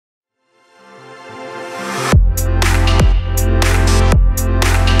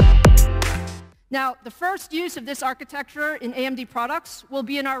Now, the first use of this architecture in AMD products will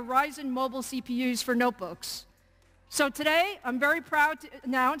be in our Ryzen mobile CPUs for notebooks. So today, I'm very proud to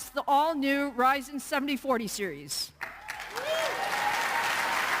announce the all-new Ryzen 7040 series.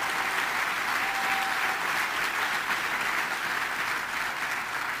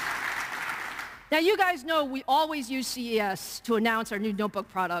 Now, you guys know we always use CES to announce our new notebook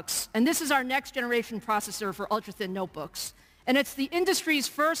products, and this is our next generation processor for ultra-thin notebooks. And it's the industry's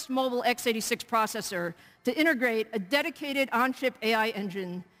first mobile x86 processor to integrate a dedicated on-chip AI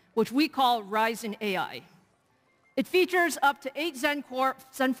engine, which we call Ryzen AI. It features up to 8 Zen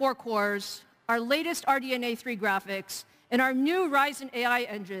 4 cores, our latest RDNA 3 graphics, and our new Ryzen AI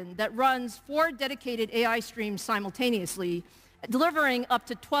engine that runs 4 dedicated AI streams simultaneously, delivering up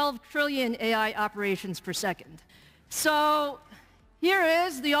to 12 trillion AI operations per second. So here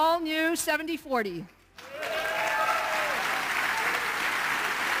is the all-new 7040.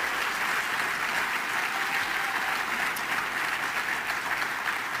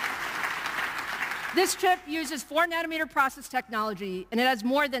 This chip uses 4-nanometer process technology, and it has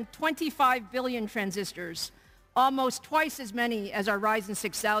more than 25 billion transistors, almost twice as many as our Ryzen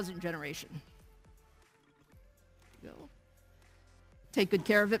 6000 generation. Take good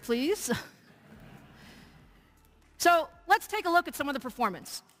care of it, please. So let's take a look at some of the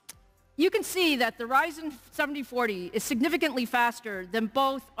performance. You can see that the Ryzen 7040 is significantly faster than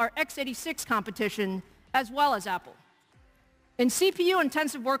both our x86 competition as well as Apple. In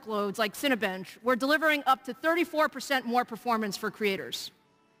CPU-intensive workloads like Cinebench, we're delivering up to 34% more performance for creators.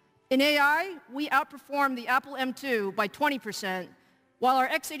 In AI, we outperform the Apple M2 by 20%, while our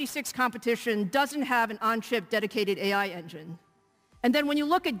x86 competition doesn't have an on-chip dedicated AI engine. And then when you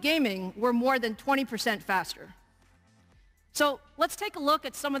look at gaming, we're more than 20% faster. So let's take a look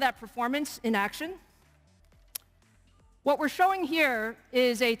at some of that performance in action. What we're showing here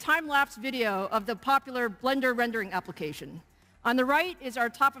is a time-lapse video of the popular Blender rendering application. On the right is our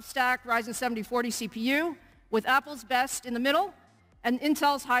top-of-stack Ryzen 7040 CPU, with Apple's best in the middle, and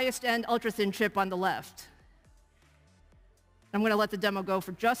Intel's highest-end ultra-thin chip on the left. I'm going to let the demo go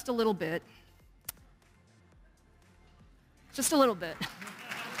for just a little bit. Just a little bit.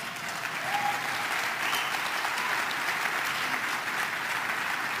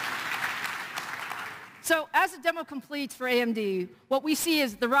 So as the demo completes for AMD, what we see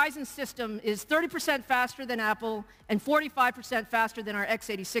is the Ryzen system is 30% faster than Apple and 45% faster than our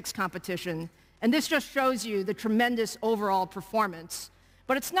x86 competition. And this just shows you the tremendous overall performance.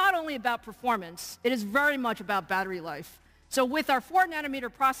 But it's not only about performance, it is very much about battery life. So with our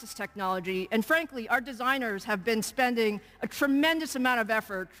 4-nanometer process technology, and frankly, our designers have been spending a tremendous amount of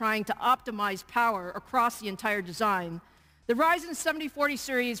effort trying to optimize power across the entire design, the Ryzen 7040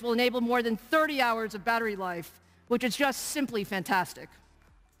 series will enable more than 30 hours of battery life, which is just simply fantastic.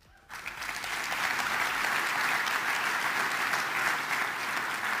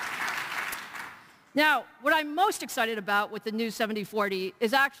 Now, what I'm most excited about with the new 7040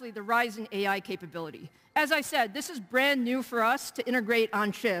 is actually the Ryzen AI capability. As I said, this is brand new for us to integrate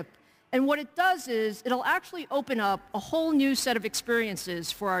on chip. And what it does is it'll actually open up a whole new set of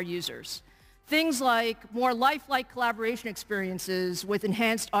experiences for our users. Things like more lifelike collaboration experiences with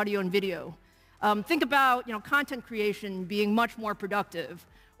enhanced audio and video. Think about content creation being much more productive,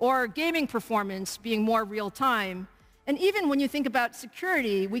 or gaming performance being more real-time. And even when you think about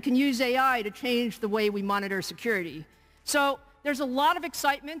security, we can use AI to change the way we monitor security. So there's a lot of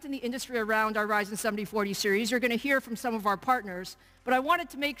excitement in the industry around our Ryzen 7040 series. You're going to hear from some of our partners. But I wanted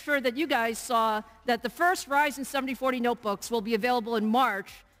to make sure that you guys saw that the first Ryzen 7040 notebooks will be available in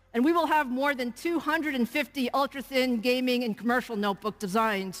March, and we will have more than 250 ultra-thin gaming and commercial notebook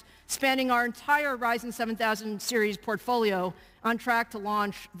designs spanning our entire Ryzen 7000 series portfolio on track to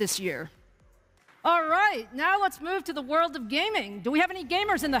launch this year. All right, now let's move to the world of gaming. Do we have any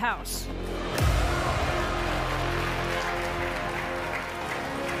gamers in the house?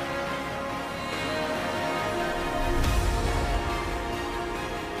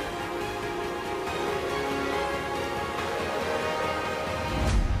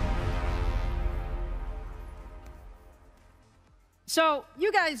 So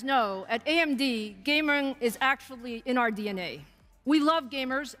you guys know, at AMD, gaming is actually in our DNA. We love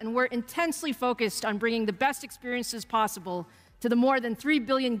gamers, and we're intensely focused on bringing the best experiences possible to the more than 3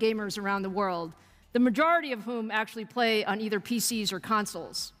 billion gamers around the world, the majority of whom actually play on either PCs or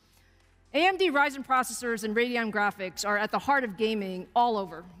consoles. AMD Ryzen processors and Radeon graphics are at the heart of gaming all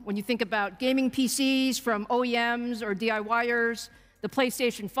over. When you think about gaming PCs from OEMs or DIYers, the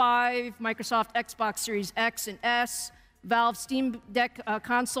PlayStation 5, Microsoft Xbox Series X and S, Valve Steam Deck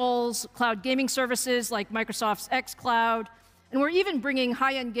consoles, cloud gaming services like Microsoft's xCloud, And we're even bringing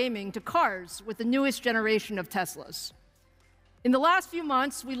high-end gaming to cars with the newest generation of Teslas. In the last few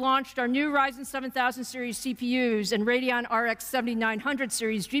months, we launched our new Ryzen 7000 series CPUs and Radeon RX 7900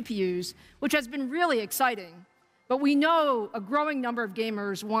 series GPUs, which has been really exciting. But we know a growing number of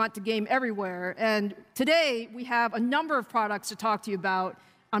gamers want to game everywhere, and today we have a number of products to talk to you about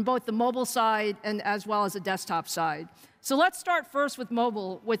on both the mobile side and as well as the desktop side. So let's start first with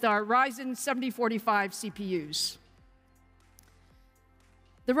mobile with our Ryzen 7045 CPUs.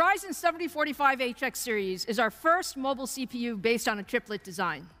 The Ryzen 7045HX series is our first mobile CPU based on a chiplet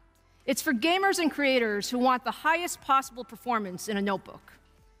design. It's for gamers and creators who want the highest possible performance in a notebook.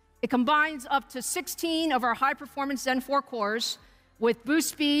 It combines up to 16 of our high-performance Zen 4 cores with boost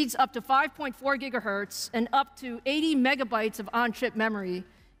speeds up to 5.4 gigahertz and up to 80 megabytes of on-chip memory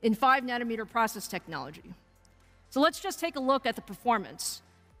in 5-nanometer process technology. So let's just take a look at the performance.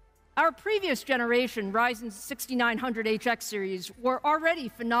 Our previous generation Ryzen 6900HX series were already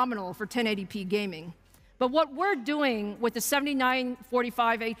phenomenal for 1080p gaming. But what we're doing with the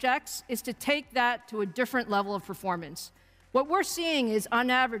 7945HX is to take that to a different level of performance. What we're seeing is, on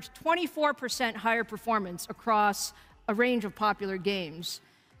average, 24% higher performance across a range of popular games.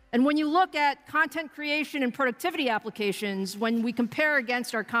 And when you look at content creation and productivity applications, when we compare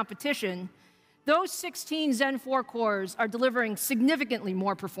against our competition, those 16 Zen 4 cores are delivering significantly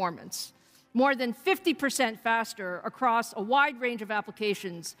more performance, more than 50% faster across a wide range of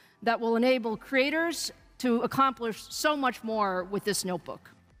applications that will enable creators to accomplish so much more with this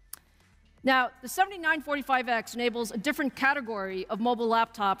notebook. Now, the 7945X enables a different category of mobile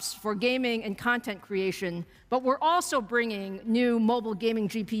laptops for gaming and content creation, but we're also bringing new mobile gaming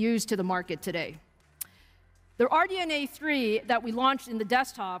GPUs to the market today. The RDNA 3 that we launched in the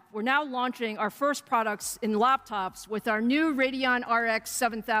desktop, we're now launching our first products in laptops with our new Radeon RX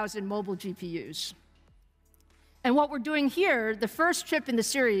 7000 mobile GPUs. And what we're doing here, the first chip in the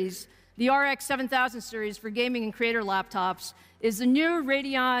series, the RX 7000 series for gaming and creator laptops, is the new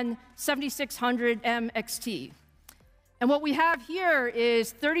Radeon 7600M XT. And what we have here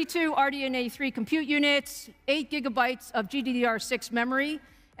is 32 RDNA 3 compute units, 8 gigabytes of GDDR6 memory,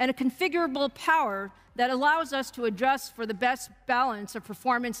 and a configurable power that allows us to adjust for the best balance of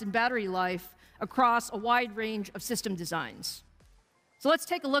performance and battery life across a wide range of system designs. So let's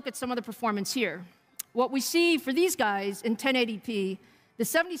take a look at some of the performance here. What we see for these guys in 1080p, the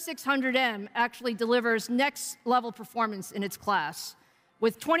 7600M actually delivers next-level performance in its class,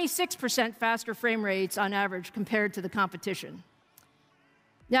 with 26% faster frame rates on average compared to the competition.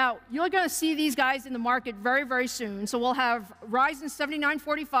 Now, you're going to see these guys in the market very, very soon. So we'll have Ryzen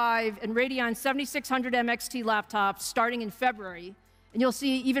 7945 and Radeon 7600M XT laptops starting in February. And you'll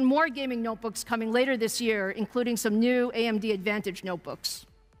see even more gaming notebooks coming later this year, including some new AMD Advantage notebooks.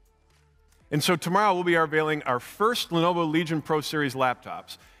 And so tomorrow we'll be unveiling our first Lenovo Legion Pro Series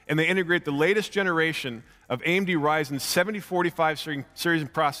laptops. And they integrate the latest generation of AMD Ryzen 7045 series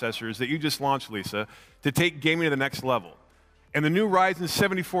processors that you just launched, Lisa, to take gaming to the next level. And the new Ryzen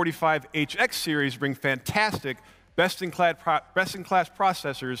 7045HX series bring fantastic, best-in-class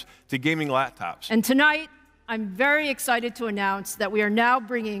processors to gaming laptops. And tonight, I'm very excited to announce that we are now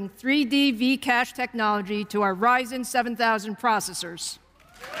bringing 3D V-Cache technology to our Ryzen 7000 processors.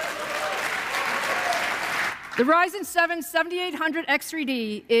 The Ryzen 7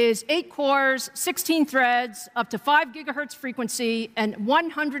 7800X3D is 8 cores, 16 threads, up to 5 gigahertz frequency, and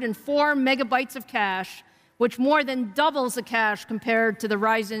 104 megabytes of cache, which more than doubles the cache compared to the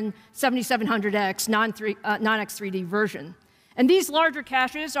Ryzen 7700X non-X3D version. And these larger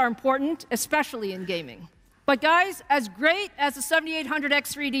caches are important, especially in gaming. But guys, as great as the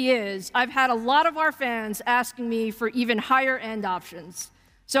 7800X3D is, I've had a lot of our fans asking me for even higher-end options.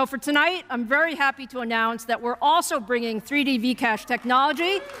 So for tonight, I'm very happy to announce that we're also bringing 3D V-Cache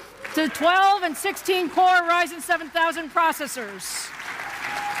technology to 12 and 16-core Ryzen 7000 processors.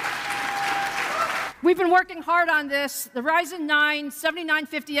 We've been working hard on this. The Ryzen 9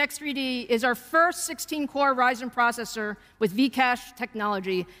 7950X3D is our first 16-core Ryzen processor with V-Cache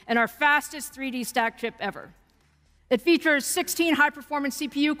technology and our fastest 3D stack chip ever. It features 16 high-performance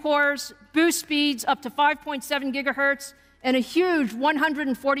CPU cores, boost speeds up to 5.7 gigahertz, and a huge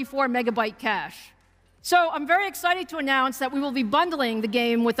 144 megabyte cache. So I'm very excited to announce that we will be bundling the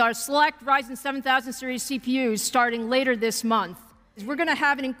game with our select Ryzen 7000 series CPUs starting later this month. We're going to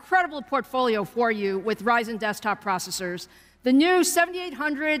have an incredible portfolio for you with Ryzen desktop processors. The new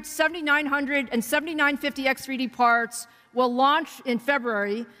 7800, 7900, and 7950X3D parts will launch in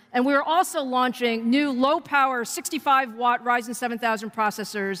February, and we're also launching new low-power 65-watt Ryzen 7000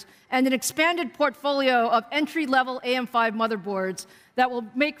 processors and an expanded portfolio of entry-level AM5 motherboards that will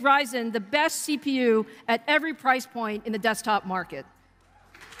make Ryzen the best CPU at every price point in the desktop market.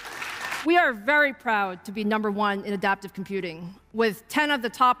 We are very proud to be #1 in adaptive computing, with 10 of the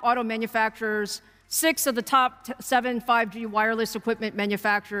top auto manufacturers, 6 of the top 7 5G wireless equipment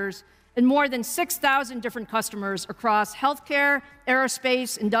manufacturers, and more than 6,000 different customers across healthcare,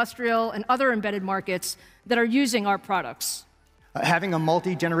 aerospace, industrial, and other embedded markets that are using our products. Having a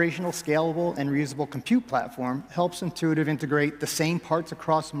multi-generational, scalable, and reusable compute platform helps Intuitive integrate the same parts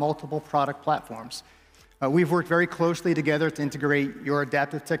across multiple product platforms. We've worked very closely together to integrate your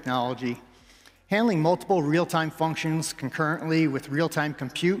adaptive technology. Handling multiple real-time functions concurrently with real-time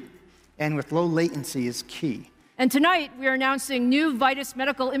compute and with low latency is key. And tonight, we are announcing new Vitis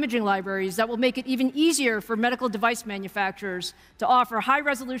medical imaging libraries that will make it even easier for medical device manufacturers to offer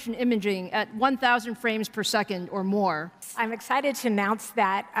high-resolution imaging at 1,000 frames per second or more. I'm excited to announce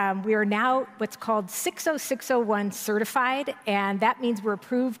that we are now what's called 60601 certified, and that means we're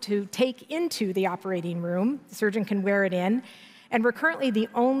approved to take into the operating room. The surgeon can wear it in. And we're currently the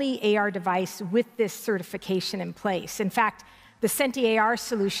only AR device with this certification in place. In fact, the Senti AR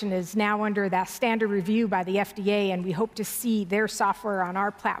solution is now under that standard review by the FDA, and we hope to see their software on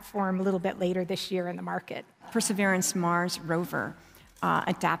our platform a little bit later this year in the market. Perseverance Mars rover.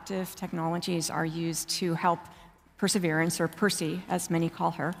 Adaptive technologies are used to help Perseverance, or Percy, as many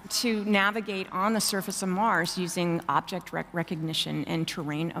call her, to navigate on the surface of Mars using object recognition and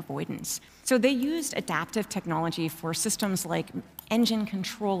terrain avoidance. So they used adaptive technology for systems like engine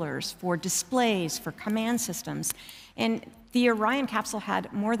controllers, for displays, for command systems. And the Orion capsule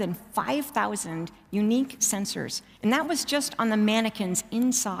had more than 5,000 unique sensors, and that was just on the mannequins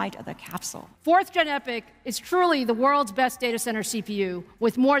inside of the capsule. 4th Gen EPYC is truly the world's best data center CPU,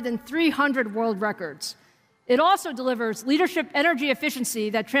 with more than 300 world records. It also delivers leadership energy efficiency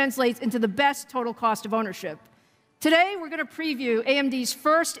that translates into the best total cost of ownership. Today, we're going to preview AMD's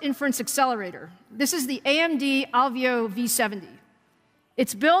first inference accelerator. This is the AMD Alveo V70.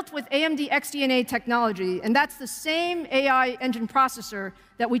 It's built with AMD XDNA technology, and that's the same AI engine processor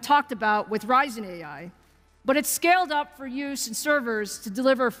that we talked about with Ryzen AI. But it's scaled up for use in servers to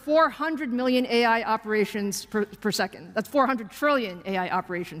deliver 400 million AI operations per second. That's 400 trillion AI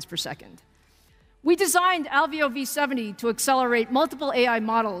operations per second. We designed Alveo V70 to accelerate multiple AI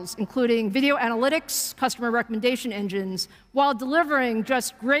models, including video analytics, customer recommendation engines, while delivering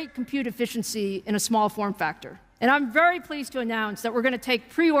just great compute efficiency in a small form factor. And I'm very pleased to announce that we're going to take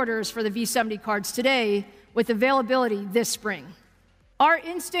pre-orders for the V70 cards today with availability this spring. Our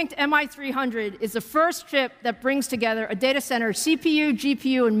Instinct MI300 is the first chip that brings together a data center CPU,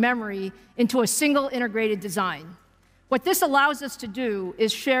 GPU, and memory into a single integrated design. What this allows us to do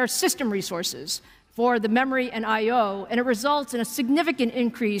is share system resources for the memory and I/O, and it results in a significant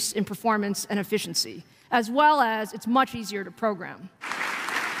increase in performance and efficiency, as well as it's much easier to program.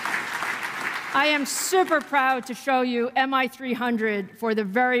 I am super proud to show you MI300 for the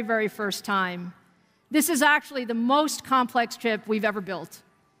very, very first time. This is actually the most complex chip we've ever built.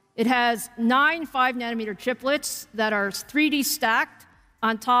 It has 9 5-nanometer chiplets that are 3D stacked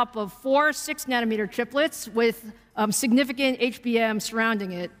on top of 4 6-nanometer chiplets with significant HBM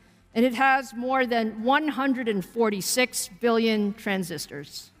surrounding it. And it has more than 146 billion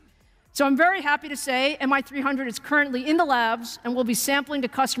transistors. So I'm very happy to say MI300 is currently in the labs and will be sampling to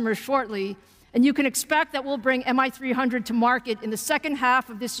customers shortly. And you can expect that we'll bring MI300 to market in the second half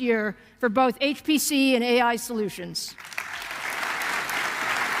of this year for both HPC and AI solutions.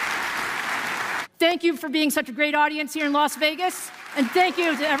 Thank you for being such a great audience here in Las Vegas, and thank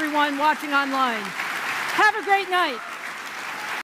you to everyone watching online. Have a great night.